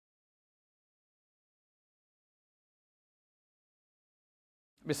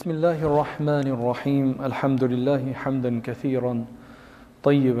بسم الله الرحمن الرحيم الحمد لله حمدا كثيرا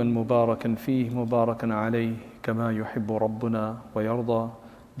طيبا مباركا فيه مباركا عليه كما يحب ربنا ويرضى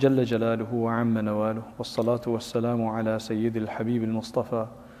جل جلاله وعم نواله والصلاة والسلام على سيد الحبيب المصطفى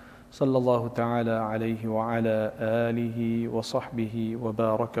صلى الله تعالى عليه وعلى آله وصحبه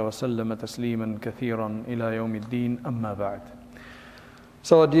وبارك وسلم تسليما كثيرا إلى يوم الدين أما بعد.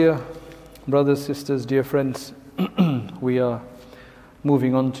 So dear brothers, sisters, dear friends, we are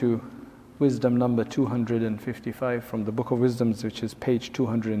moving on to wisdom number 255 from the Book of Wisdoms, which is page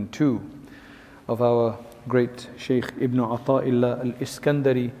 202 of our great Shaykh Ibn Ata'illah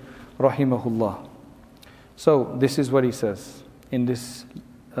al-Iskandari rahimahullah. So this is what he says in this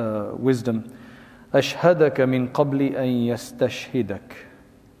wisdom. أشهدك من قبل أن يستشهدك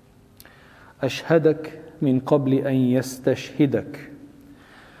أشهدك من قبل أن يستشهدك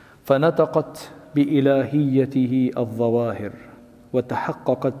فنطقت بإلهيته الظواهر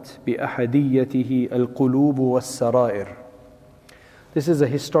وتحققت بأحديته القلوب والسرائر. This is a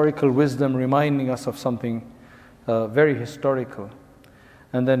historical wisdom reminding us of something very historical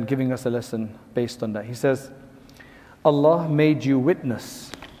and then giving us a lesson based on that. He says, Allah made you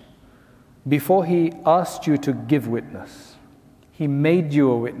witness before He asked you to give witness. He made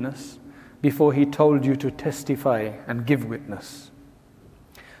you a witness before He told you to testify and give witness.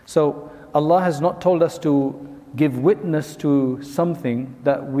 So Allah has not told us to give witness to something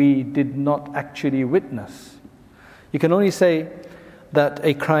that we did not actually witness. You can only say that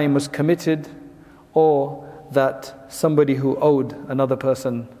a crime was committed or that somebody who owed another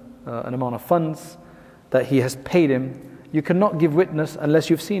person an amount of funds, that he has paid him. You cannot give witness unless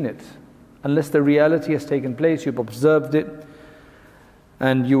you've seen it, unless the reality has taken place, you've observed it,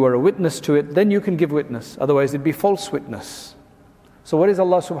 and you are a witness to it, then you can give witness. Otherwise it'd be false witness. So what is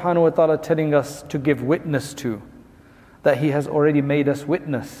Allah subhanahu wa ta'ala telling us to give witness to? That He has already made us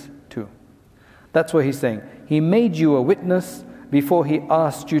witness to. That's what He's saying. He made you a witness before He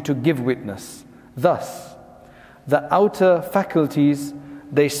asked you to give witness. Thus, the outer faculties,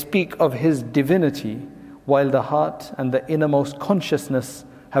 they speak of His divinity, while the heart and the innermost consciousness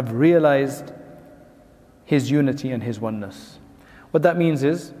have realized His unity and His oneness. What that means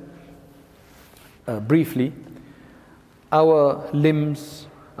is, briefly, our limbs,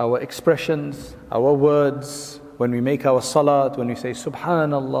 our expressions, our words, when we make our salat, when we say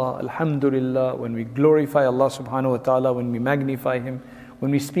Subhanallah, Alhamdulillah, when we glorify Allah subhanahu wa ta'ala, when we magnify Him, when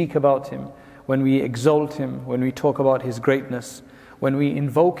we speak about Him, when we exalt Him, when we talk about His greatness, when we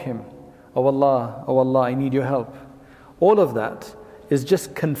invoke Him, oh Allah, I need your help. All of that is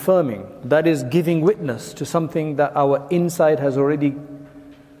just confirming, that is giving witness to something that our inside has already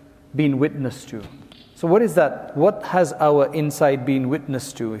been witness to. So what is that? What has our inside been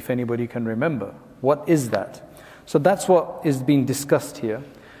witness to, if anybody can remember? What is that? So that's what is being discussed here,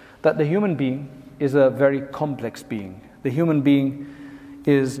 that the human being is a very complex being. The human being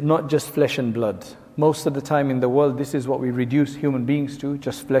is not just flesh and blood. Most of the time in the world, this is what we reduce human beings to,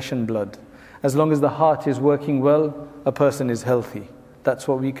 just flesh and blood. As long as the heart is working well, a person is healthy. That's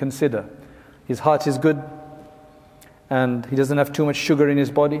what we consider. His heart is good, and he doesn't have too much sugar in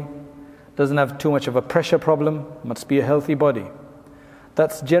his body, doesn't have too much of a pressure problem, must be a healthy body.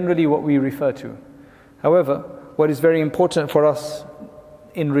 That's generally what we refer to. However, what is very important for us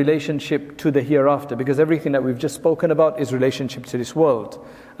in relationship to the hereafter, because everything that we've just spoken about is relationship to this world.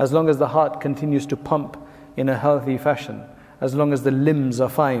 As long as the heart continues to pump in a healthy fashion, as long as the limbs are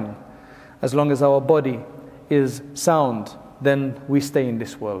fine, as long as our body is sound, then we stay in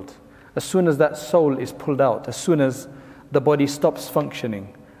this world. As soon as that soul is pulled out, as soon as the body stops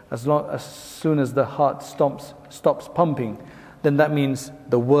functioning, as soon as the heart stops pumping, then that means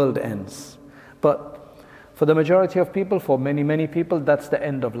the world ends. But for the majority of people, for many people, that's the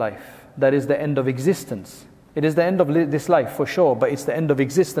end of life. That is the end of existence. It is the end of this life for sure, but it's the end of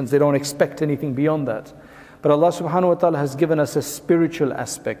existence. They don't expect anything beyond that. But Allah subhanahu wa ta'ala has given us a spiritual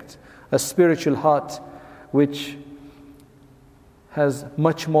aspect, a spiritual heart which has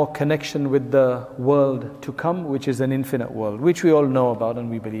much more connection with the world to come, which is an infinite world, which we all know about and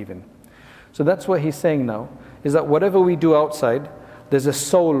we believe in. So that's what he's saying now, is that whatever we do outside, there's a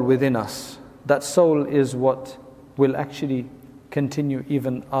soul within us. That soul is what will actually continue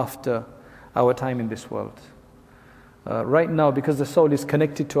even after our time in this world. Right now, because the soul is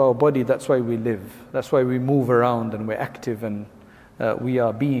connected to our body, that's why we live. That's why we move around and we're active, and we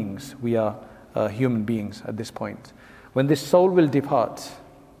are beings. We are human beings at this point. When this soul will depart,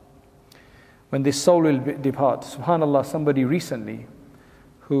 subhanAllah, somebody recently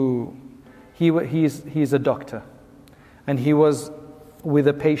who, he's a doctor, and he was with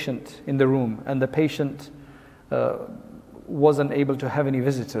a patient in the room, and the patient wasn't able to have any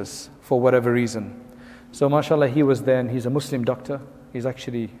visitors for whatever reason. So mashallah, he was there, and he's a Muslim doctor. He's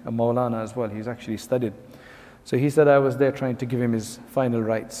actually a Maulana as well. He's actually studied. So he said, I was there trying to give him his final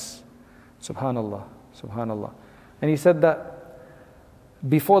rites. Subhanallah, subhanallah. And he said that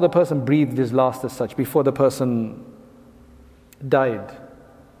before the person breathed his last as such, before the person died,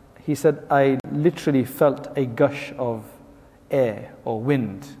 he said, I literally felt a gush of air or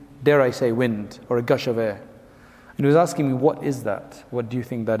wind. Dare I say wind, or a gush of air. And he was asking me, what is that? What do you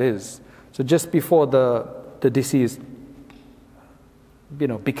think that is? So just before the deceased,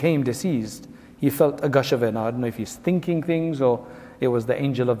 became deceased, he felt a gush of air. Now, I don't know if he's thinking things or it was the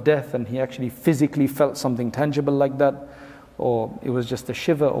angel of death and he actually physically felt something tangible like that, or it was just a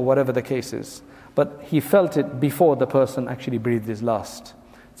shiver, or whatever the case is. But he felt it before the person actually breathed his last.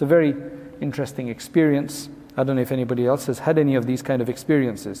 It's a very interesting experience. I don't know if anybody else has had any of these kind of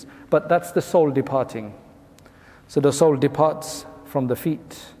experiences, but that's the soul departing. So the soul departs from the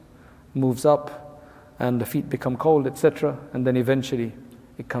feet, moves up, and the feet become cold, etc. And then eventually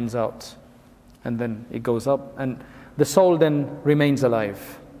it comes out, and then it goes up, and the soul then remains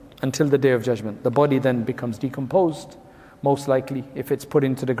alive until the Day of Judgment. The body then becomes decomposed, most likely, if it's put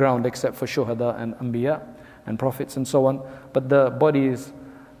into the ground, except for shuhada and anbiya and prophets and so on. But the body is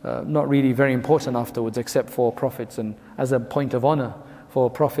not really very important afterwards, except for prophets, and as a point of honor for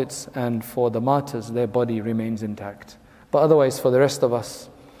prophets and for the martyrs, their body remains intact. But otherwise, for the rest of us,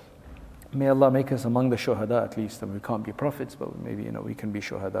 may Allah make us among the shuhada at least. And we can't be prophets, but maybe we can be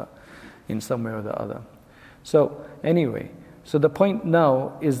shuhada in some way or the other. So anyway, so the point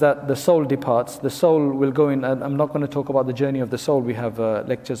now is that the soul departs. The soul will go in, and I'm not going to talk about the journey of the soul. We have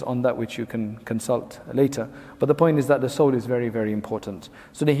lectures on that which you can consult later. But the point is that the soul is very, very important.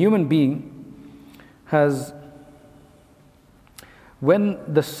 So the human being has, when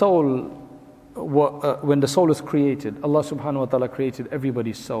the soul was created, Allah subhanahu wa ta'ala created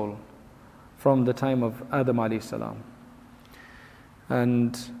everybody's soul from the time of Adam alayhi salam.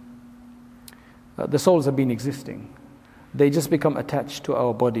 And the souls have been existing. They just become attached to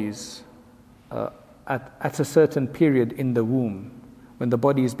our bodies at a certain period in the womb, when the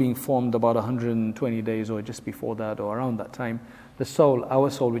body is being formed about 120 days or just before that or around that time. The soul, our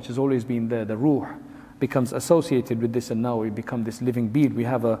soul, which has always been there, the ruh, becomes associated with this, and now we become this living being. We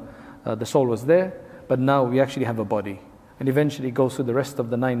have the soul was there, but now we actually have a body. And eventually it goes through the rest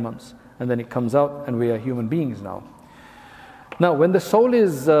of the 9 months, and then it comes out, and we are human beings now. Now, when the soul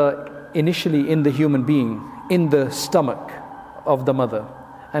is initially in the human being, in the stomach of the mother,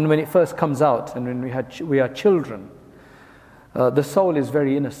 and when it first comes out, and when we are children, the soul is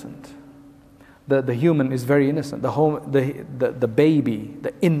very innocent. The human is very innocent. The baby,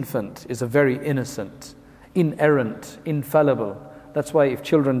 the infant, is a very innocent, inerrant, infallible. That's why if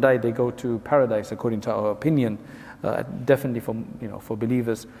children die, they go to paradise, according to our opinion. Definitely for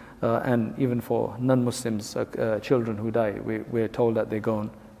believers, and even for non-Muslims, children who die, we're told that they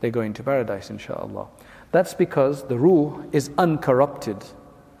go into paradise, inshallah. That's because the ruh is uncorrupted,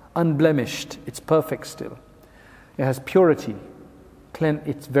 unblemished, it's perfect still. It has purity,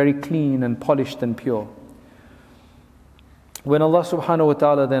 it's very clean and polished and pure. When Allah subhanahu wa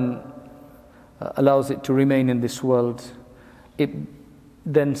ta'ala then allows it to remain in this world, it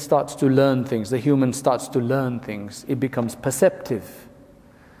then starts to learn things. The human starts to learn things. It becomes perceptive.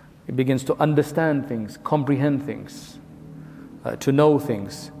 It begins to understand things, comprehend things, to know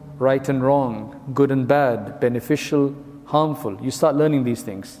things, right and wrong, good and bad, beneficial, harmful. You start learning these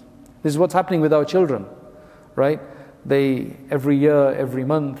things. This is what's happening with our children, right? They, every year, every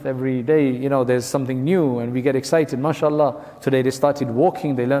month, every day, there's something new and we get excited. MashaAllah, today they started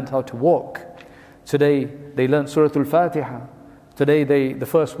walking, they learned how to walk. Today they learned Surah Al-Fatiha. Today the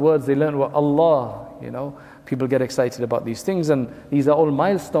first words they learned were Allah, People get excited about these things, and these are all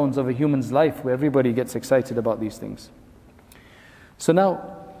milestones of a human's life where everybody gets excited about these things. So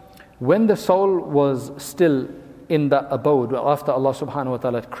now, when the soul was still in that abode, after Allah subhanahu wa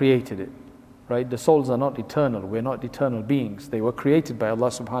ta'ala created it, right? The souls are not eternal. We're not eternal beings. They were created by Allah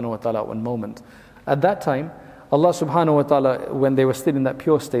subhanahu wa ta'ala at one moment. At that time, Allah subhanahu wa ta'ala, when they were still in that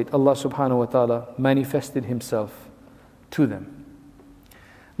pure state, Allah subhanahu wa ta'ala manifested Himself to them.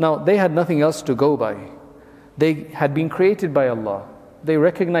 Now, they had nothing else to go by. They had been created by Allah. They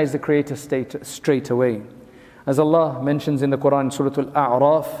recognized the Creator straight away. As Allah mentions in the Quran, Surah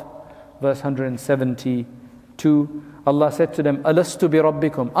Al-A'raf, verse 172, Allah said to them, Alastu bi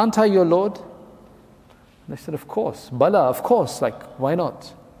rabbikum, aren't I your Lord? They said, of course. Bala, of course. Why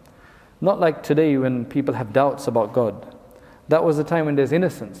not? Not like today when people have doubts about God. That was the time when there's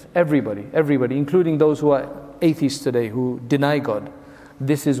innocence. Everybody, including those who are atheists today, who deny God.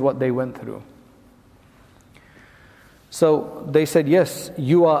 This is what they went through. So they said, yes,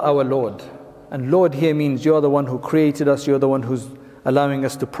 you are our Lord. And Lord here means you're the one who created us, you're the one who's allowing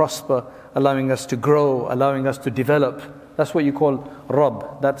us to prosper, allowing us to grow, allowing us to develop. That's what you call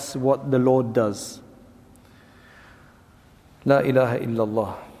Rabb. That's what the Lord does. La ilaha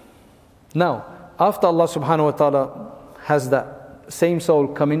illallah. Now, after Allah subhanahu wa ta'ala has that same soul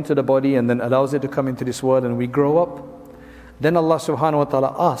come into the body and then allows it to come into this world and we grow up, then Allah subhanahu wa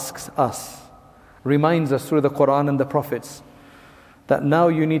ta'ala asks us, reminds us through the Quran and the prophets, that now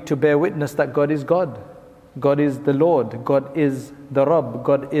you need to bear witness that God is God. God is the Lord. God is the Rabb.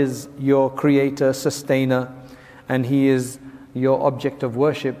 God is your creator, sustainer, and He is your object of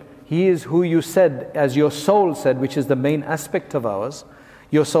worship. He is who you said, as your soul said, which is the main aspect of ours.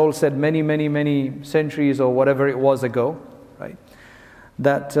 Your soul said many centuries or whatever it was ago, right?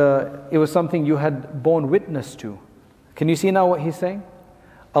 That it was something you had borne witness to. Can you see now what He's saying?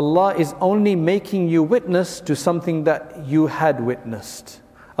 Allah is only making you witness to something that you had witnessed.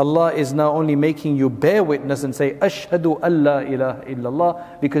 Allah is now only making you bear witness and say, Ashhadu an la ilaha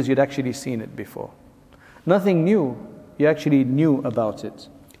illallah, because you'd actually seen it before. Nothing new, you actually knew about it.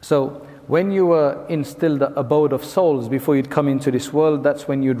 So when you were in still the abode of souls before you'd come into this world, that's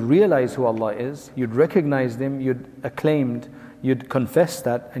when you'd realize who Allah is, you'd recognize Him, you'd acclaimed, you'd confessed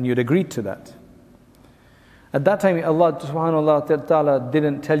that, and you'd agreed to that. At that time, Allah subhanahu wa ta'ala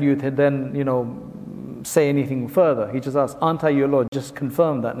didn't tell you to then, say anything further. He just asked, aren't I your Lord? Just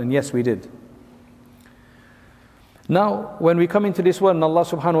confirm that. And yes, we did. Now, when we come into this world and Allah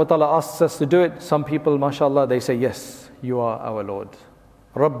subhanahu wa ta'ala asks us to do it, some people, mashallah, they say, yes, you are our Lord.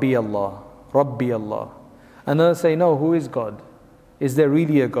 Rabbi Allah, Rabbi Allah. And others say, no, who is God? Is there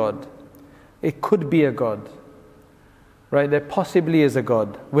really a God? It could be a God. Right, there possibly is a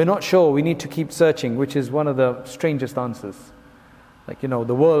God. We're not sure, we need to keep searching, which is one of the strangest answers. Like, the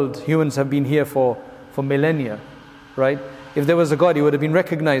world, humans have been here for millennia, right? If there was a God, He would have been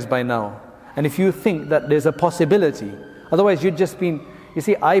recognized by now. And if you think that there's a possibility, otherwise you'd just been, you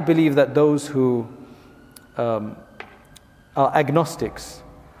see, I believe that those who are agnostics,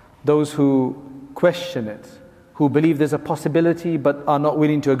 those who question it, who believe there's a possibility but are not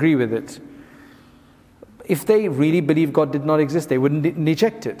willing to agree with it, if they really believe God did not exist, they wouldn't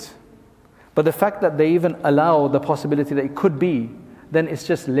reject it. But the fact that they even allow the possibility that it could be, then it's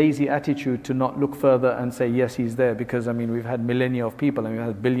just lazy attitude to not look further and say, yes, He's there. Because, we've had millennia of people and we've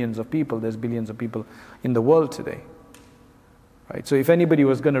had billions of people. There's billions of people in the world today. Right? So if anybody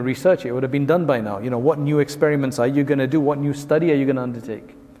was going to research it, it would have been done by now. What new experiments are you going to do? What new study are you going to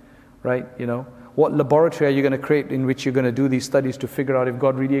undertake? Right? What laboratory are you going to create in which you're going to do these studies to figure out if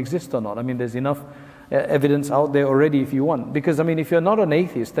God really exists or not? There's enough evidence out there already if you want. Because, if you're not an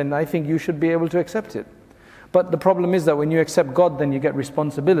atheist, then I think you should be able to accept it. But the problem is that when you accept God, then you get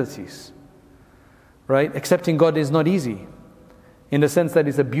responsibilities. Right? Accepting God is not easy. In the sense that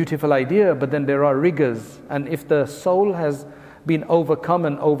it's a beautiful idea, but then there are rigors. And if the soul has been overcome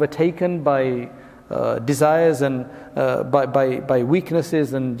and overtaken by desires and by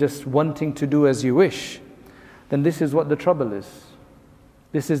weaknesses and just wanting to do as you wish, then this is what the trouble is.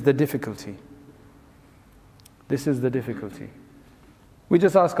 This is the difficulty. This is the difficulty. We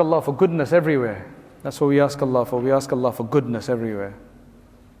just ask Allah for goodness everywhere. That's what we ask Allah for. We ask Allah for goodness everywhere.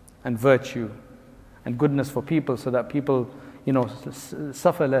 And virtue. And goodness for people so that people,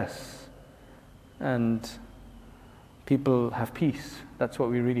 suffer less. And people have peace. That's what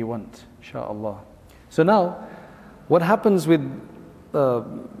we really want, inshaAllah. So now, what happens with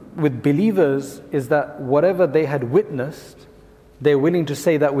believers is that whatever they had witnessed, they're willing to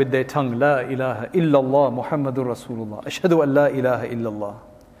say that with their tongue, La ilaha illallah Muhammadur Rasulullah, Ashhadu an la ilaha illallah.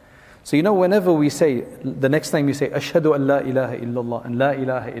 So whenever we say, the next time you say, Ashhadu an la ilaha illallah and La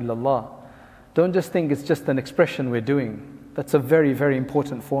ilaha illallah, don't just think it's just an expression we're doing. That's a very, very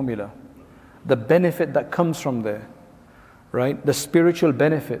important formula. The benefit that comes from there, right? The spiritual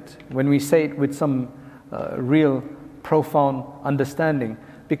benefit, when we say it with some real profound understanding.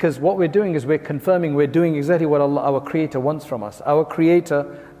 Because what we're doing is we're confirming we're doing exactly what Allah, our Creator, wants from us. Our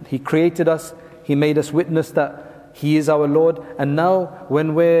Creator, He created us, He made us witness that He is our Lord. And now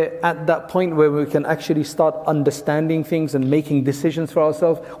when we're at that point where we can actually start understanding things and making decisions for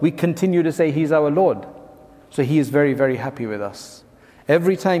ourselves, we continue to say He's our Lord. So He is very, very happy with us.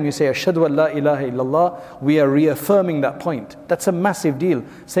 Every time you say Ashhadu an la ilaha illallah, we are reaffirming that point. That's a massive deal.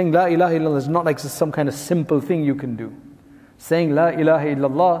 Saying La ilaha illallah is not like some kind of simple thing you can do. Saying La ilaha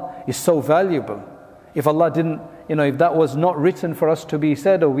illallah is so valuable. If Allah didn't, if that was not written for us to be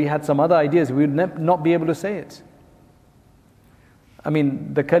said, or we had some other ideas, we would not be able to say it.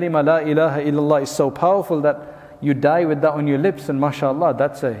 The kalima La ilaha illallah is so powerful that you die with that on your lips, and mashallah,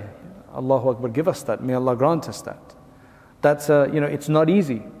 that's Allahu Akbar, give us that. May Allah grant us that. That's, it's not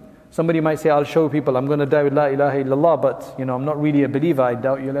easy. Somebody might say, I'll show people, I'm going to die with La ilaha illallah, but, I'm not really a believer. I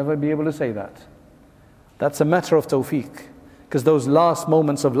doubt you'll ever be able to say that. That's a matter of tawfiq. Because those last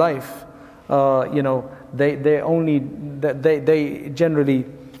moments of life, they generally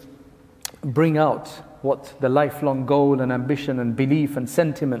bring out what the lifelong goal and ambition and belief and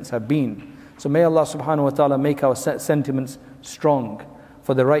sentiments have been. So may Allah subhanahu wa ta'ala make our sentiments strong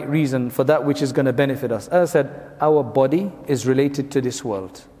for the right reason, for that which is going to benefit us. As I said, our body is related to this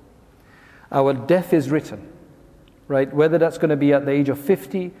world. Our death is written, right? Whether that's going to be at the age of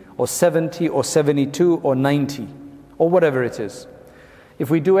 50 or 70 or 72 or 90 or whatever it is. If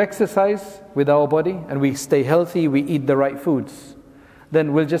we do exercise with our body and we stay healthy, we eat the right foods,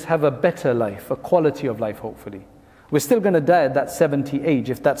 then we'll just have a better life, a quality of life hopefully. We're still going to die at that 70 age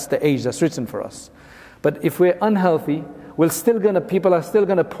if that's the age that's written for us. But if we're unhealthy, people are still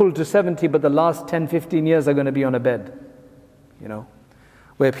going to pull to 70, but the last 10, 15 years are going to be on a bed,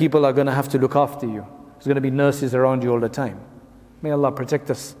 where people are going to have to look after you. There's going to be nurses around you all the time. May Allah protect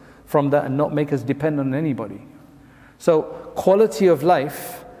us from that and not make us depend on anybody. So quality of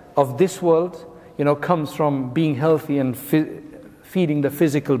life of this world, comes from being healthy and feeding the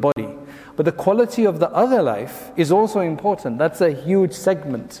physical body. But the quality of the other life is also important. That's a huge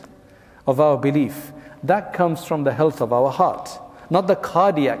segment of our belief. That comes from the health of our heart. Not the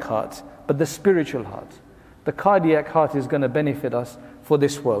cardiac heart, but the spiritual heart. The cardiac heart is going to benefit us for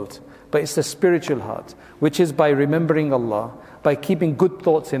this world. But it's the spiritual heart, which is by remembering Allah, by keeping good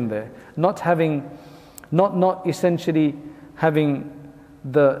thoughts in there, not essentially having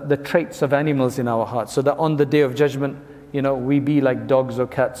the traits of animals in our hearts, so that on the day of judgment, we be like dogs or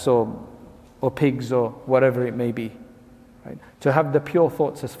cats or pigs or whatever it may be. Right? To have the pure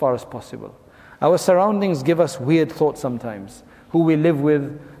thoughts as far as possible. Our surroundings give us weird thoughts sometimes. Who we live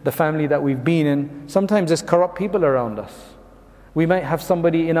with, the family that we've been in. Sometimes there's corrupt people around us. We might have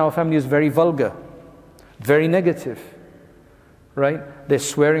somebody in our family who's very vulgar, very negative, right? They're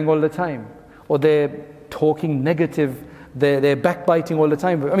swearing all the time, or they're talking negative, they're backbiting all the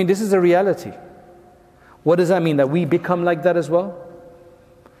time. I mean, this is a reality. What does that mean? That we become like that as well?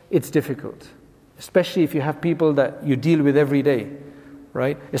 It's difficult, especially if you have people that you deal with every day,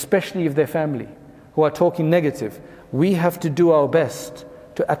 right? Especially if they're family, who are talking negative. We have to do our best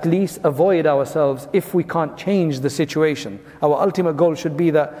to at least avoid ourselves if we can't change the situation. Our ultimate goal should be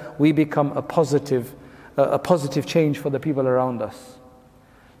that we become a positive change for the people around us.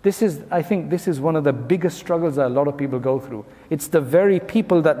 I think this is one of the biggest struggles that a lot of people go through. It's the very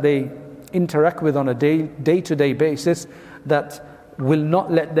people that they interact with on a day-to-day basis that will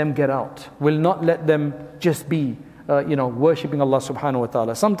not let them get out, will not let them just be, worshipping Allah subhanahu wa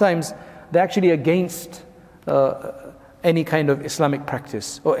ta'ala. Sometimes they're actually against any kind of Islamic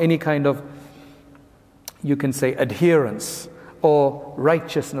practice or any kind of, you can say, adherence or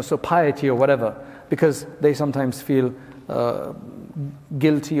righteousness or piety or whatever, because they sometimes feel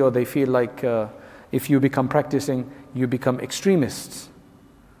guilty, or they feel like if you become practicing, you become extremists,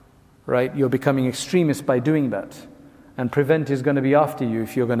 right? You're becoming extremists by doing that. And Prevent is going to be after you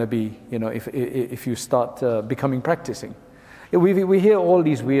if you're going to be, if you start becoming practicing. We hear all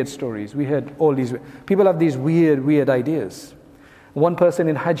these weird stories. We heard all these. People have these weird ideas. One person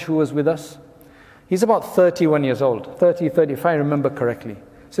in Hajj who was with us, he's about 31 years old, 30, if I remember correctly.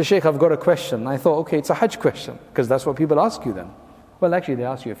 So, Sheikh, I've got a question. I thought, okay, it's a Hajj question, because that's what people ask you then. Well, actually, they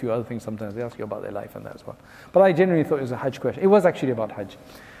ask you a few other things sometimes. They ask you about their life and that as well. But I genuinely thought it was a Hajj question. It was actually about Hajj.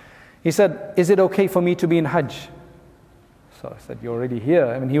 He said, is it okay for me to be in Hajj? So I said, you're already here.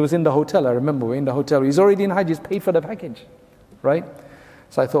 I mean, he was in the hotel. I remember we're in the hotel. He's already in Hajj. He's paid for the package, right?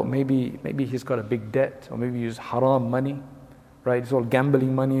 So I thought maybe he's got a big debt, or maybe he's haram money, right? It's all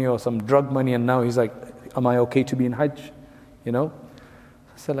gambling money or some drug money, and now he's like, am I okay to be in Hajj? I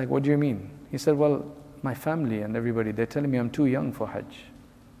said, like, what do you mean? He said, well, my family and everybody, they're telling me I'm too young for Hajj.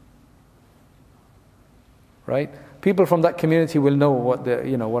 Right? People from that community will know what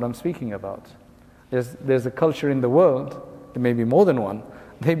what I'm speaking about. There's a culture in the world, there may be more than one.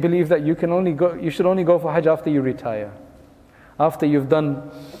 They believe that you should only go for Hajj after you retire. After you've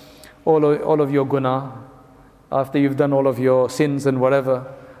done all of your guna, after you've done all of your sins and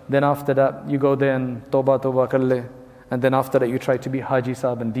whatever, then after that you go there and tawbah kar le, and then after that you try to be Haji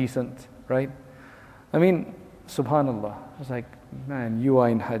Sahib and decent, right? I mean, subhanallah. I was like, man, you are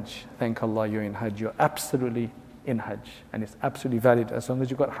in Hajj. Thank Allah you're in Hajj. You're absolutely in Hajj. And it's absolutely valid. As long as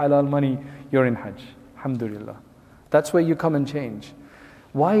you've got halal money, you're in Hajj. Alhamdulillah. That's where you come and change.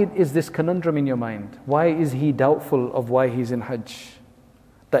 Why is this conundrum in your mind? Why is he doubtful of why he's in Hajj?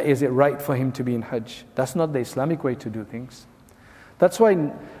 That is it right for him to be in Hajj? That's not the Islamic way to do things. That's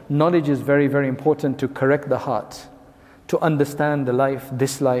why knowledge is very, very important to correct the heart, to understand the life,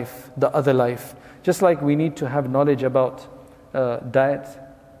 this life, the other life. Just like we need to have knowledge about diet,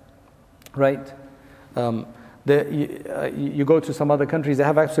 right? You go to some other countries, they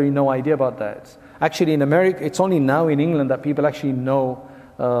have absolutely no idea about diets. Actually in America, it's only now in England that people actually know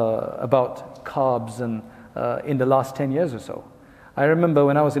about carbs, and in the last 10 years or so. I remember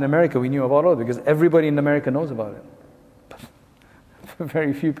when I was in America, we knew about all of it because everybody in America knows about it. But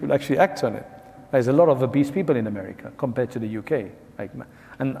very few people actually act on it. There's a lot of obese people in America compared to the UK.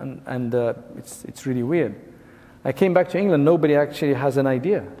 It's really weird. I came back to England, nobody actually has an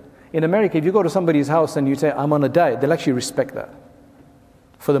idea. In America, if you go to somebody's house and you say, I'm on a diet, they'll actually respect that.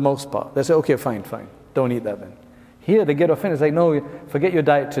 For the most part. They'll say, okay, fine, don't eat that then. Here they get offended, it's like, no, forget your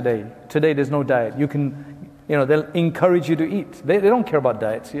diet today. Today there's no diet. They'll encourage you to eat. They don't care about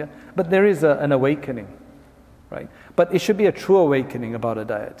diets here. But there is an awakening, right? But it should be a true awakening about a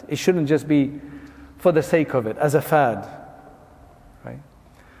diet. It shouldn't just be for the sake of it, as a fad, right?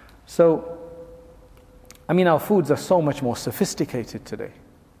 So, our foods are so much more sophisticated today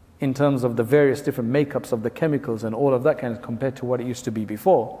in terms of the various different makeups of the chemicals and all of that kind of compared to what it used to be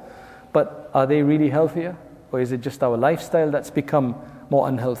before. But are they really healthier? Or is it just our lifestyle that's become more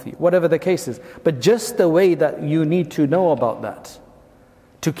unhealthy? Whatever the case is. But just the way that you need to know about that.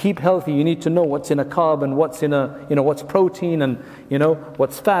 To keep healthy, you need to know what's in a carb and what's in what's protein and,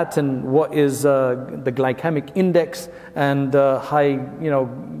 what's fat and what is the glycemic index and high,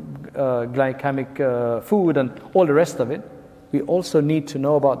 glycemic food and all the rest of it. We also need to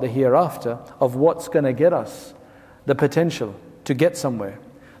know about the hereafter of what's going to get us the potential to get somewhere.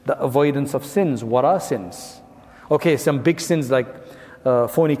 The avoidance of sins. What are sins? Okay, some big sins like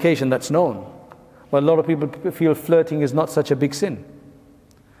fornication, that's known. But a lot of people feel flirting is not such a big sin.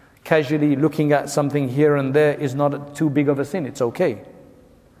 Casually looking at something here and there is not too big of a sin. It's okay,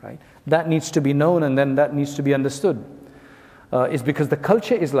 right? That needs to be known, and then that needs to be understood. It's because the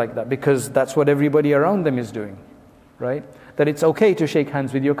culture is like that, because that's what everybody around them is doing, right? That it's okay to shake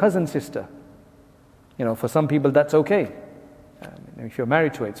hands with your cousin sister. For some people that's okay. If you're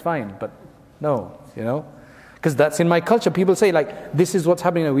married to it, it's fine, but no, because that's in my culture. People say this is what's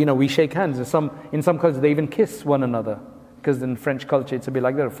happening. We shake hands. In some cultures they even kiss one another, because in French culture it's a bit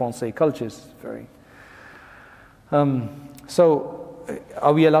like that. Francais culture is very. So,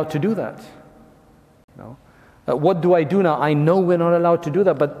 are we allowed to do that? No. What do I do now? I know we're not allowed to do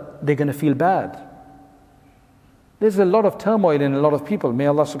that, but they're going to feel bad. There's a lot of turmoil in a lot of people. May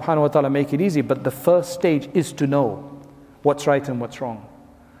Allah subhanahu wa ta'ala make it easy. But the first stage is to know what's right and what's wrong.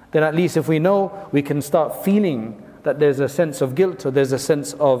 Then at least if we know, we can start feeling that there's a sense of guilt, or there's a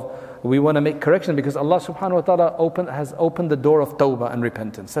sense of we want to make correction, because Allah subhanahu wa ta'ala has opened the door of tawbah and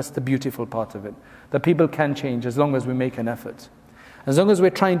repentance. That's the beautiful part of it. That people can change as long as we make an effort. As long as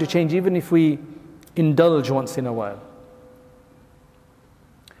we're trying to change, even if we indulge once in a while.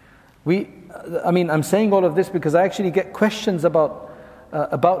 I'm saying all of this because I actually get questions about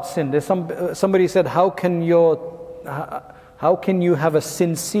sin. There's somebody said, how can you have a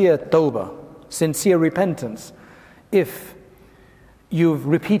sincere tawbah, sincere repentance, if you've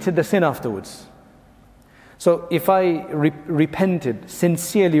repeated the sin afterwards? So if I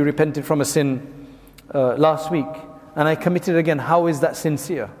sincerely repented from a sin last week, and I committed it again, how is that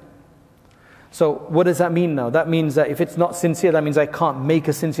sincere? So what does that mean now? That means that if it's not sincere, that means I can't make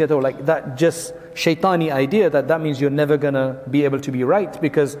a sincere tawbah. Like that just shaitani idea that means you're never going to be able to be right,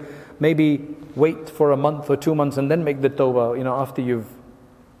 because maybe wait for a month or 2 months and then make the tawbah, after you've,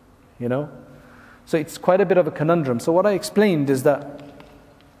 So it's quite a bit of a conundrum. So what I explained is that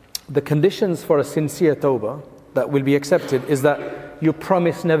the conditions for a sincere tawbah that will be accepted is that you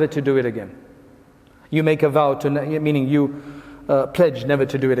promise never to do it again. You make a vow meaning you pledge never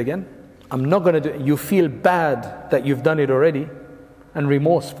to do it again. I'm not going to do it. You feel bad that you've done it already and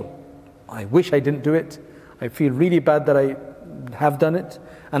remorseful. I wish I didn't do it. I feel really bad that I have done it,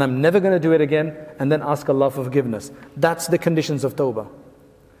 and I'm never going to do it again, and then ask Allah for forgiveness. That's the conditions of tawbah.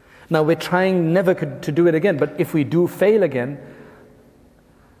 Now we're trying never to do it again, but if we do fail again,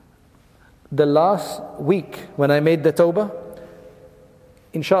 the last week when I made the tawbah,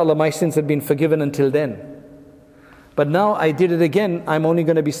 inshallah my sins have been forgiven until then. But now I did it again, I'm only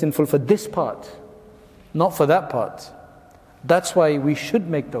going to be sinful for this part, not for that part. That's why we should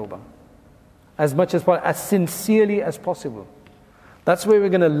make tawbah as much as possible, as sincerely as possible. That's where we're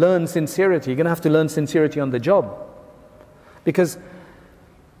going to learn sincerity. You're going to have to learn sincerity on the job. Because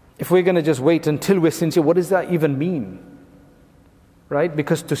if we're going to just wait until we're sincere, what does that even mean? Right?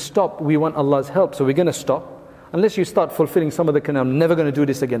 Because to stop, we want Allah's help, so we're going to stop. Unless you start fulfilling some of the I'm never going to do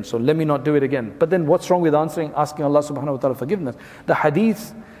this again, so let me not do it again. But then what's wrong with asking Allah subhanahu wa ta'ala forgiveness? The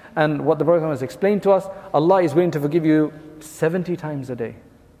hadith And what the Prophet has explained to us, Allah is willing to forgive you 70 times a day.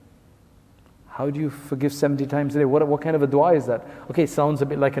 How do you forgive 70 times a day? What kind of a dua is that? Okay, it sounds a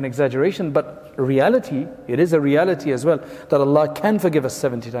bit like an exaggeration, but reality, it is a reality as well, that Allah can forgive us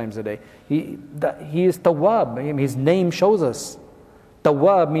 70 times a day. He is Tawwab. His name shows us.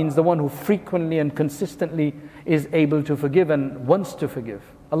 Tawwab means the one who frequently and consistently is able to forgive and wants to forgive.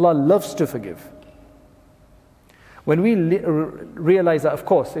 Allah loves to forgive. When we realize that, of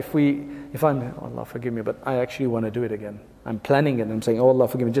course, if I'm, oh, Allah forgive me, but I actually want to do it again. I'm planning it, I'm saying, oh Allah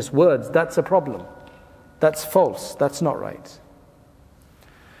forgive me, just words, that's a problem. That's false, that's not right.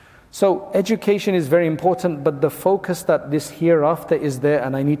 So education is very important, but the focus that this hereafter is there,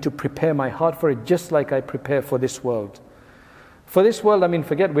 and I need to prepare my heart for it just like I prepare for this world. For this world, I mean,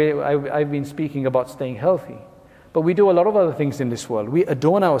 I've been speaking about staying healthy, but we do a lot of other things in this world. We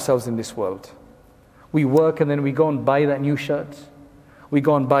adorn ourselves in this world. We work and then we go and buy that new shirt. We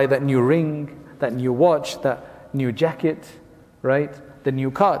go and buy that new ring, that new watch, that new jacket, right? The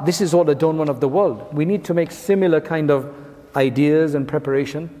new car. This is all adornment of the world. We need to make similar kind of ideas and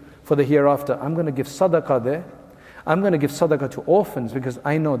preparation for the hereafter. I'm going to give sadaqah there. I'm going to give sadaqah to orphans because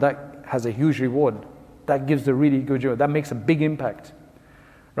I know that has a huge reward. That gives a really good reward. That makes a big impact.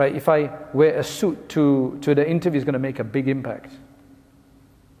 Right? If I wear a suit to the interview, it's going to make a big impact.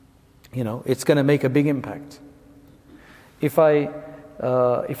 You know, it's going to make a big impact. If I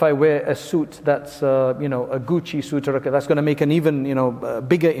wear a suit that's a Gucci suit, or that's going to make an even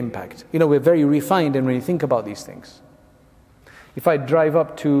bigger impact. We're very refined when you think about these things. If I drive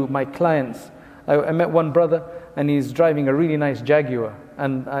up to my clients, I met one brother and he's driving a really nice Jaguar,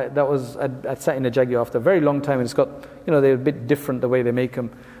 and I sat in a Jaguar after a very long time, and it's got they're a bit different the way they make them.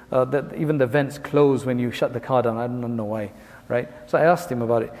 Even the vents close when you shut the car down. I don't know why. Right? So I asked him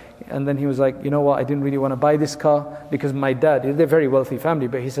about it, and then he was like, you know what, I didn't really want to buy this car because my dad, they're a very wealthy family,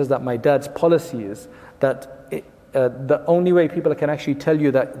 but he says that my dad's policy is that the only way people can actually tell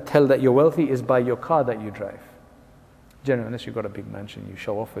that you're wealthy is by your car that you drive. Generally, unless you've got a big mansion, you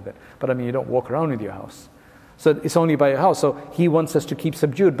show off with it. But I mean, you don't walk around with your house. So it's only by your house. So he wants us to keep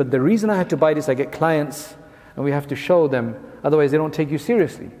subdued. But the reason I had to buy this, I get clients, and we have to show them, otherwise they don't take you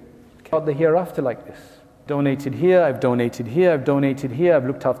seriously. About the hereafter like this. Donated here, I've donated here, I've donated here, I've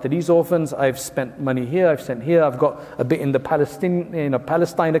looked after these orphans, I've spent money here, I've sent here, I've got a bit in the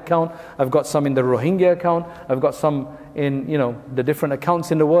Palestine account, I've got some in the Rohingya account, I've got some in the different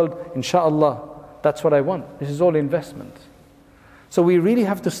accounts in the world. Inshallah, that's what I want. This is all investment. So we really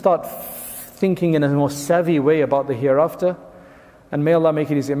have to start thinking in a more savvy way about the hereafter, and may Allah make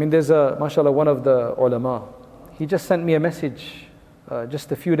it easy. I mean, there's mashallah, one of the ulama, he just sent me a message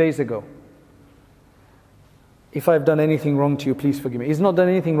just a few days ago. If I've done anything wrong to you, please forgive me. He's not done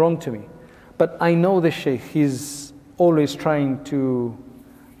anything wrong to me. But I know this Shaykh, he's always trying to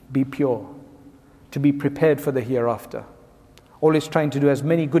be pure, to be prepared for the hereafter. Always trying to do as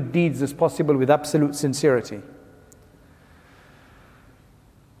many good deeds as possible with absolute sincerity.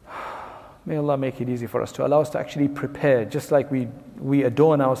 May Allah make it easy for us, to allow us to actually prepare, just like we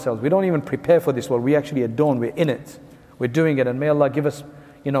adorn ourselves. We don't even prepare for this world, we actually adorn, we're in it. We're doing it, and may Allah give us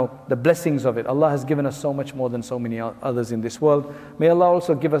the blessings of it. Allah has given us so much more than so many others in this world. May Allah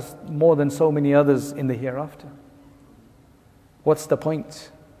also give us more than so many others in the hereafter. What's the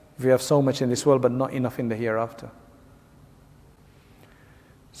point if we have so much in this world but not enough in the hereafter?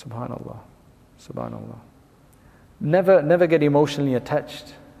 Subhanallah. Subhanallah. Never get emotionally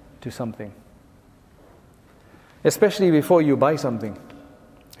attached to something. Especially before you buy something.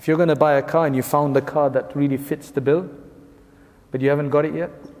 If you're going to buy a car and you found the car that really fits the bill, but you haven't got it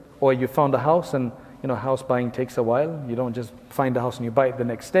yet, or you found a house, and house buying takes a while. You don't just find a house and you buy it the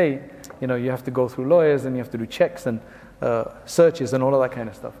next day. You have to go through lawyers, and you have to do checks and searches and all of that kind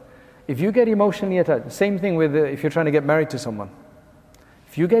of stuff. If you get emotionally attached, same thing with if you're trying to get married to someone.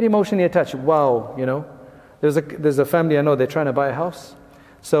 If you get emotionally attached, wow, there's a family I know, they're trying to buy a house.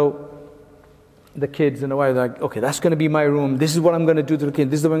 So the kids and the wife are like, okay, that's going to be my room. This is what I'm going to do to the kid.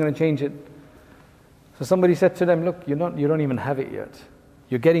 This is the way I'm going to change it. So somebody said to them, look, you don't even have it yet.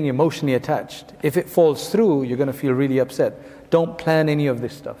 You're getting emotionally attached. If it falls through, you're going to feel really upset. Don't plan any of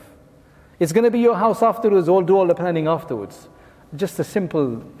this stuff. It's going to be your house afterwards, do all the planning afterwards. Just a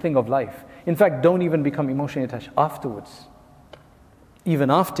simple thing of life. In fact, don't even become emotionally attached afterwards.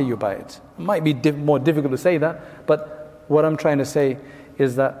 Even after you buy it. It might be more difficult to say that, but what I'm trying to say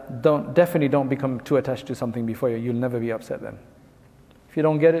is that definitely don't become too attached to something before you'll never be upset then. If you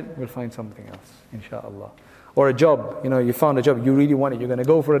don't get it, we'll find something else, inshallah. Or a job, you found a job, you really want it, you're going to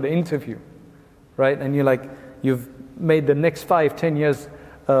go for the interview, right? And you've made the next 5-10 years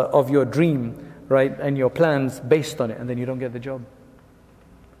of your dream, right? And your plans based on it, and then you don't get the job.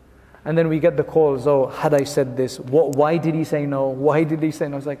 And then we get the calls, oh, had I said this? Why did he say no? Why did he say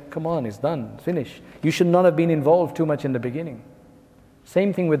no? I was like, come on, it's done, finish. You should not have been involved too much in the beginning.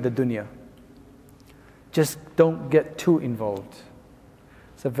 Same thing with the dunya. Just don't get too involved.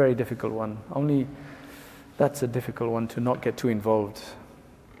 It's a very difficult one. That's a difficult one, to not get too involved.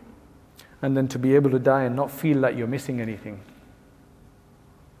 And then to be able to die and not feel like you're missing anything.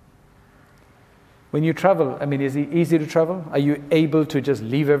 When you travel, is it easy to travel? Are you able to just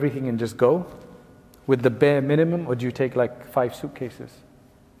leave everything and just go with the bare minimum, or do you take like 5 suitcases?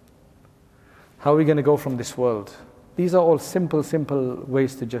 How are we going to go from this world? These are all simple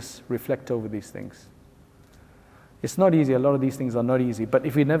ways to just reflect over these things. It's not easy. A lot of these things are not easy. But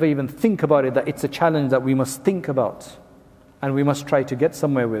if we never even think about it, that it's a challenge that we must think about and we must try to get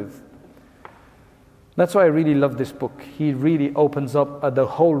somewhere with. That's why I really love this book. He really opens up the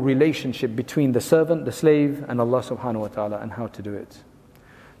whole relationship between the servant, the slave, and Allah subhanahu wa ta'ala, and how to do it.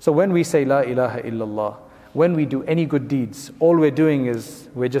 So when we say La ilaha illallah, when we do any good deeds, all we're doing is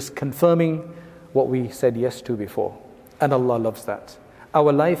we're just confirming what we said yes to before. And Allah loves that.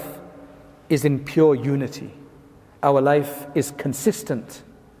 Our life is in pure unity. Our life is consistent.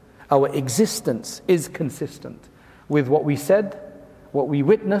 Our existence is consistent with what we said, what we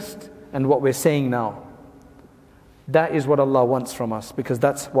witnessed, and what we're saying now. That is what Allah wants from us, because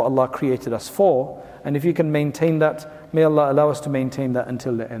that's what Allah created us for. And if you can maintain that, may Allah allow us to maintain that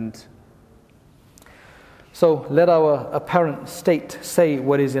until the end. So let our apparent state say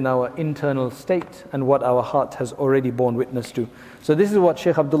what is in our internal state and what our heart has already borne witness to. So this is what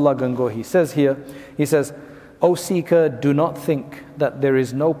Shaykh Abdullah Gangohi says here. He says, O seeker, do not think that there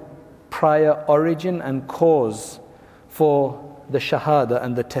is no prior origin and cause for the shahada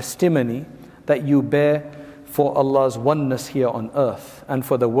and the testimony that you bear for Allah's oneness here on earth and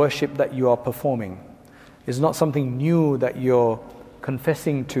for the worship that you are performing. It's not something new that you're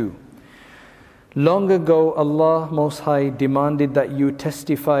confessing to. Long ago, Allah Most High demanded that you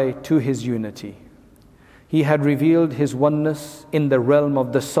testify to His unity. He had revealed His oneness in the realm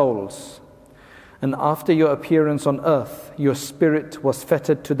of the souls. And after your appearance on earth, your spirit was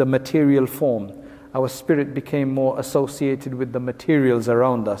fettered to the material form. Our spirit became more associated with the materials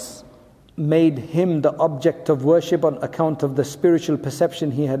around us, made Him the object of worship on account of the spiritual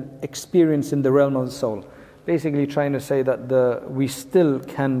perception He had experienced in the realm of the soul. Basically trying to say that we still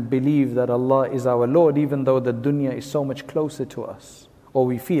can believe that Allah is our Lord, even though the dunya is so much closer to us, or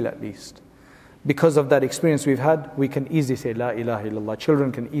we feel at least. Because of that experience we've had, we can easily say La ilaha illallah.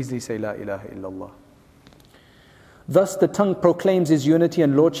 Children can easily say La ilaha illallah. Thus the tongue proclaims His unity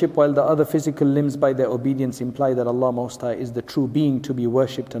and lordship, while the other physical limbs by their obedience imply that Allah Most High is the true being to be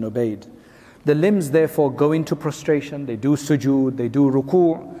worshipped and obeyed. The limbs therefore go into prostration, they do sujood, they do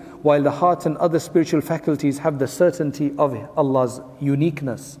ruku', while the heart and other spiritual faculties have the certainty of Allah's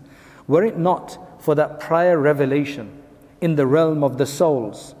uniqueness. Were it not for that prior revelation in the realm of the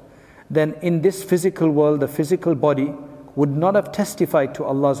souls, then in this physical world, the physical body would not have testified to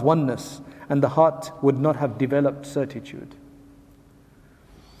Allah's oneness, and the heart would not have developed certitude.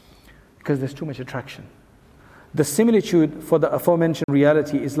 Because there's too much attraction. The similitude for the aforementioned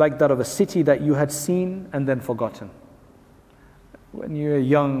reality is like that of a city that you had seen and then forgotten. When you were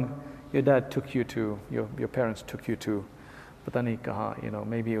young, your dad took you to, your parents took you to, pata nahi kaha,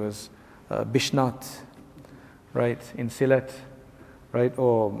 maybe it was Bishnat, right, in Sylhet, right,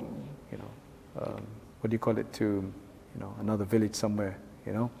 or, what do you call it, to, another village somewhere,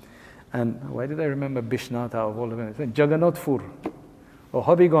 And why did I remember Bishnat out of all of them? It's Jagannathpur, or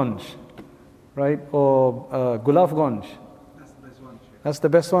Habiganj, right, or Gulafganj. That's the best one. That's the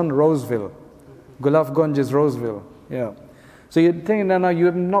best one, Roseville. Gulafganj is Roseville, yeah. So you're thinking that now you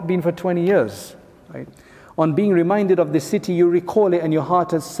have not been for 20 years, right? On being reminded of this city, you recall it and your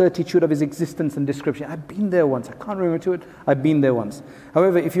heart has certitude of its existence and description. I've been there once, I can't remember to it, I've been there once.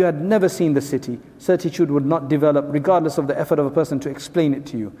 However, if you had never seen the city, certitude would not develop regardless of the effort of a person to explain it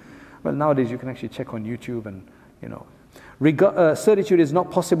to you. Well, nowadays you can actually check on YouTube and, certitude is not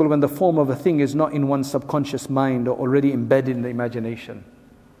possible when the form of a thing is not in one's subconscious mind or already embedded in the imagination.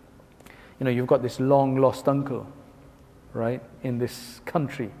 You've got this long lost uncle, right, in this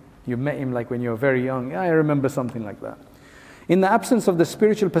country. You met him like when you were very young. Yeah, I remember something like that. In the absence of the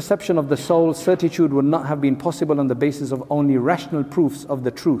spiritual perception of the soul, certitude would not have been possible on the basis of only rational proofs of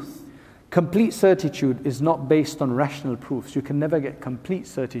the truth. Complete certitude is not based on rational proofs. You can never get complete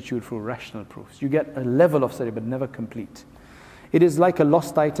certitude through rational proofs. You get a level of certitude, but never complete. It is like a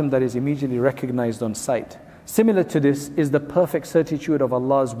lost item that is immediately recognized on sight. Similar to this is the perfect certitude of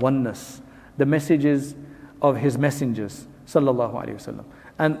Allah's oneness, the messages of His messengers, sallallahu alaihi wasallam,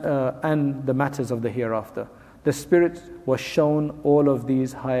 and the matters of the hereafter. the spirit was shown all of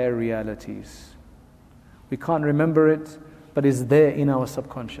these higher realities. We can't remember it, but it's there in our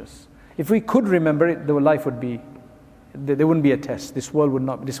subconscious. If we could remember it, the life would be, there wouldn't be a test. This world would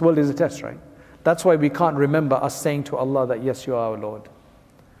not. This world is a test, right? That's why we can't remember us saying to Allah that, yes, you are our Lord.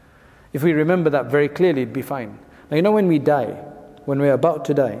 If we remember that very clearly, it'd be fine. Now, you know, when we die, when we're about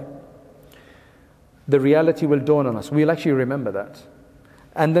to die, the reality will dawn on us. We'll actually remember that.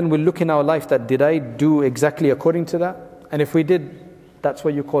 And then we'll look in our life that, did I do exactly according to that? And if we did, that's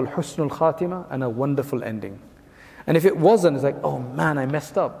what you call husnul khatima, and a wonderful ending. And if it wasn't, it's like, oh man, I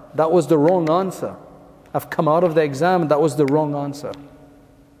messed up. That was the wrong answer. I've come out of the exam, that was the wrong answer.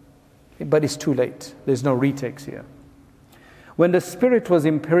 But it's too late. There's no retakes here. When the spirit was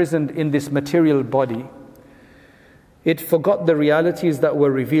imprisoned in this material body, it forgot the realities that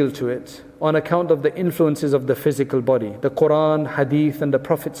were revealed to it on account of the influences of the physical body. The Quran, Hadith, and the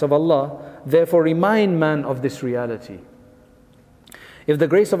prophets of Allah therefore remind man of this reality. If the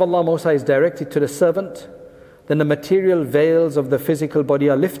grace of Allah Most High is directed to the servant, then the material veils of the physical body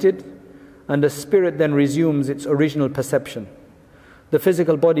are lifted, and the spirit then resumes its original perception. The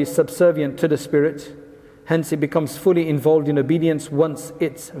physical body is subservient to the spirit, hence it becomes fully involved in obedience once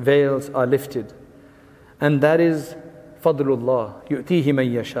its veils are lifted. And that is fadlullah, yu'tihi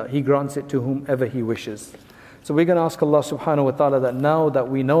man yasha. He grants it to whomever He wishes. So we're going to ask Allah subhanahu wa ta'ala that now that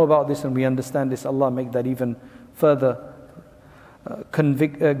we know about this and we understand this, Allah make that even further,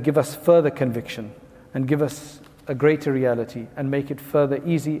 give us further conviction and give us a greater reality and make it further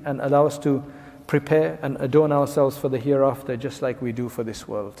easy and allow us to prepare and adorn ourselves for the hereafter just like we do for this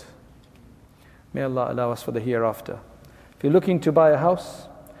world. May Allah allow us for the hereafter. If you're looking to buy a house,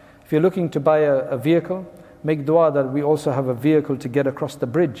 if you're looking to buy a vehicle, make dua that we also have a vehicle to get across the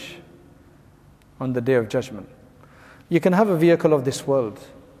bridge on the Day of Judgment. You can have a vehicle of this world,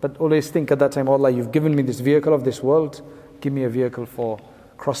 but always think at that time, oh Allah, you've given me this vehicle of this world, give me a vehicle for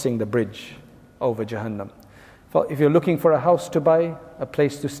crossing the bridge over Jahannam. If you're looking for a house to buy, a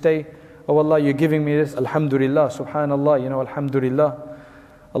place to stay, oh Allah, you're giving me this, Alhamdulillah, Subhanallah, Alhamdulillah,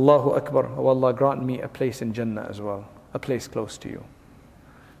 Allahu Akbar, oh Allah, grant me a place in Jannah as well, a place close to you.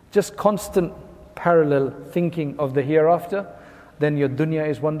 Just constant parallel thinking of the hereafter, then your dunya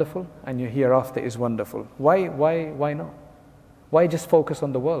is wonderful and your hereafter is wonderful. Why not? Why just focus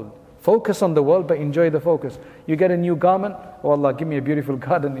on the world? Focus on the world, but enjoy the focus. You get a new garment, oh Allah, give me a beautiful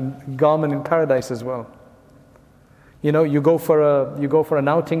garment in paradise as well. You go for an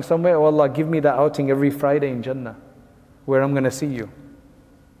outing somewhere, oh Allah, give me that outing every Friday in Jannah, where I'm going to see you.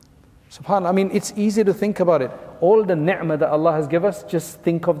 SubhanAllah, it's easy to think about it. All the ni'mah that Allah has given us, just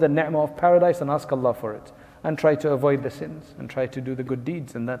think of the ni'mah of paradise and ask Allah for it. And try to avoid the sins and try to do the good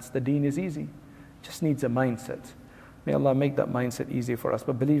deeds. And that's the deen is easy. Just needs a mindset. May Allah make that mindset easy for us.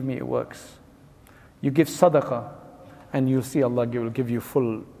 But believe me, it works. You give sadaqah and you'll see Allah will give you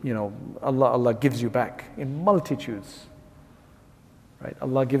full, Allah gives you back in multitudes. Right?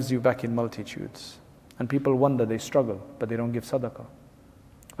 Allah gives you back in multitudes. And people wonder, they struggle, but they don't give sadaqah.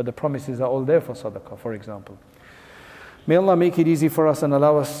 But the promises are all there for sadaqah, for example. May Allah make it easy for us and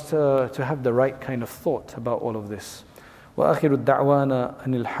allow us to have the right kind of thought about all of this. وآخر الدعوانا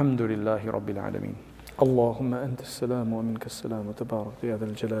أن الحمد لله رب العالمين. اللهم أنت السلام ومنك السلام وتبارك يا ذا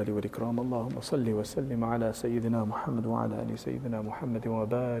الجلال والإكرام. اللهم صل وسلم على سيدنا محمد وعلى آل سيدنا محمد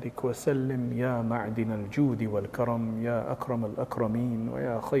وبارك وسلم يا معدن الجود والكرم يا أكرم الأكرمين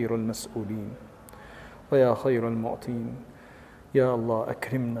ويا خير المسؤولين ويا خير المعطين. يا الله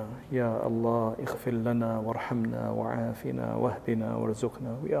أكرمنا يا الله اغفر لنا وارحمنا وعافنا واهدنا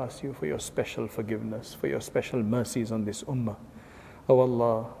وارزقنا. We ask you for your special forgiveness, for your special mercies on this ummah. Oh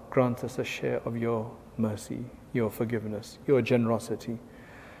Allah, grant us a share of your mercy, your forgiveness, your generosity.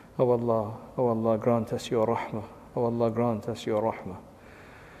 Oh Allah, grant us your rahmah. Oh Allah, grant us your rahmah.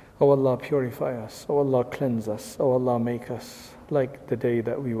 Oh Allah, purify us. Oh Allah, cleanse us. Oh Allah, make us like the day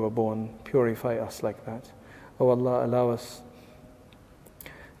that we were born. Purify us like that. Oh Allah, allow us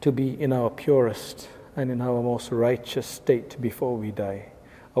to be in our purest and in our most righteous state before we die.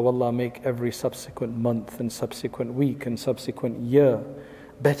 Oh Allah, make every subsequent month and subsequent week and subsequent year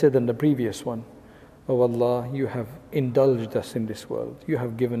better than the previous one. Oh Allah, you have indulged us in this world. You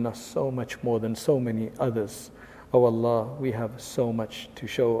have given us so much more than so many others. Oh Allah, we have so much to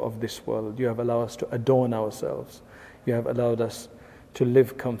show of this world. You have allowed us to adorn ourselves. You have allowed us to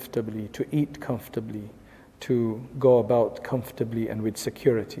live comfortably, to eat comfortably, to go about comfortably and with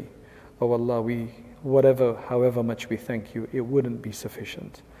security. Oh Allah, however much we thank you, it wouldn't be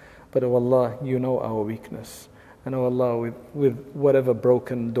sufficient. But oh Allah, you know our weakness. And oh Allah, with whatever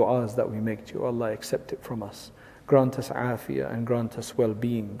broken du'as that we make to you, Allah, accept it from us. Grant us afiyah and grant us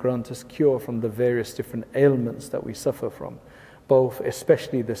well-being. Grant us cure from the various different ailments that we suffer from, both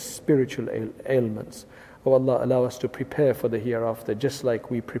especially the spiritual ailments. Oh Allah, allow us to prepare for the hereafter, just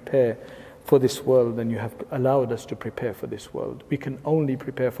like we prepare for this world, and you have allowed us to prepare for this world. We can only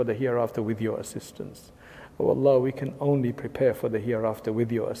prepare for the hereafter with your assistance. Oh Allah, we can only prepare for the hereafter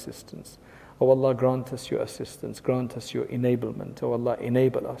with your assistance. Oh Allah, grant us your assistance, grant us your enablement. Oh Allah,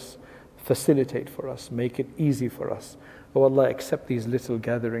 enable us, facilitate for us, make it easy for us. Oh Allah, accept these little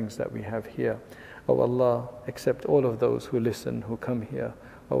gatherings that we have here. Oh Allah, accept all of those who listen, who come here.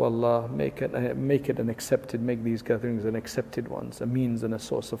 Oh Allah, make it an accepted, make these gatherings an accepted ones, a means and a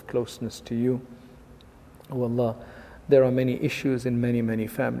source of closeness to you. Oh Allah, there are many issues in many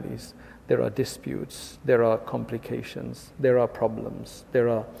families. There are disputes, there are complications, there are problems, there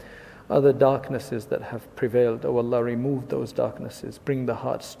are other darknesses that have prevailed. Oh Allah, remove those darknesses, bring the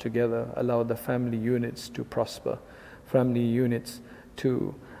hearts together, allow the family units to prosper, family units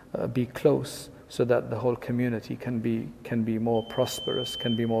to be close, so that the whole community can be more prosperous,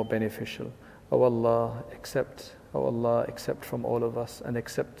 can be more beneficial. Oh Allah, accept from all of us, and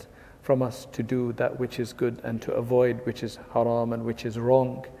accept from us to do that which is good and to avoid which is haram and which is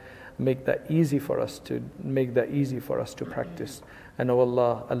wrong. Make that easy for us to practice. And oh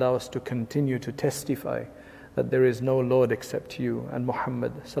Allah, allow us to continue to testify that there is no Lord except you, and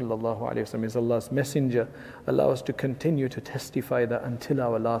Muhammad sallallahu alaihi wasallam is Allah's messenger. Allow us to continue to testify that until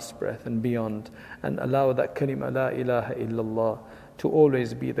our last breath and beyond, and allow that kalima la ilaha illallah to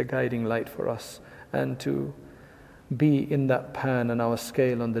always be the guiding light for us, and to be in that pan and our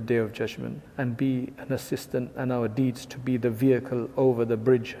scale on the Day of Judgment, and be an assistant, and our deeds to be the vehicle over the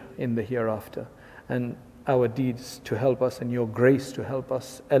bridge in the hereafter, and our deeds to help us, and your grace to help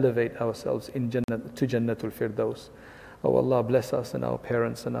us elevate ourselves in Jannat, to Jannatul Firdaus. Oh Allah, bless us and our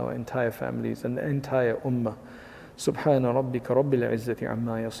parents and our entire families and the entire ummah. Subhana rabbika rabbil izzati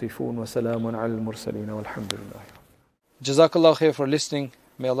amma yasifun wa salamun ala al-mursaleen walhamdulillah. Jazakallah khair for listening.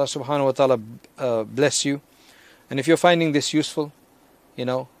 May Allah subhanahu wa ta'ala bless you. And if you're finding this useful,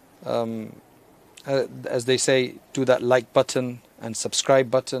 as they say, do that like button and subscribe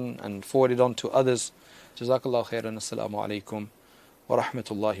button and forward it on to others. Jazakallah khairan. Assalamu alaikum wa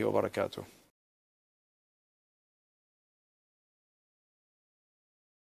rahmatullahi wa barakatuh.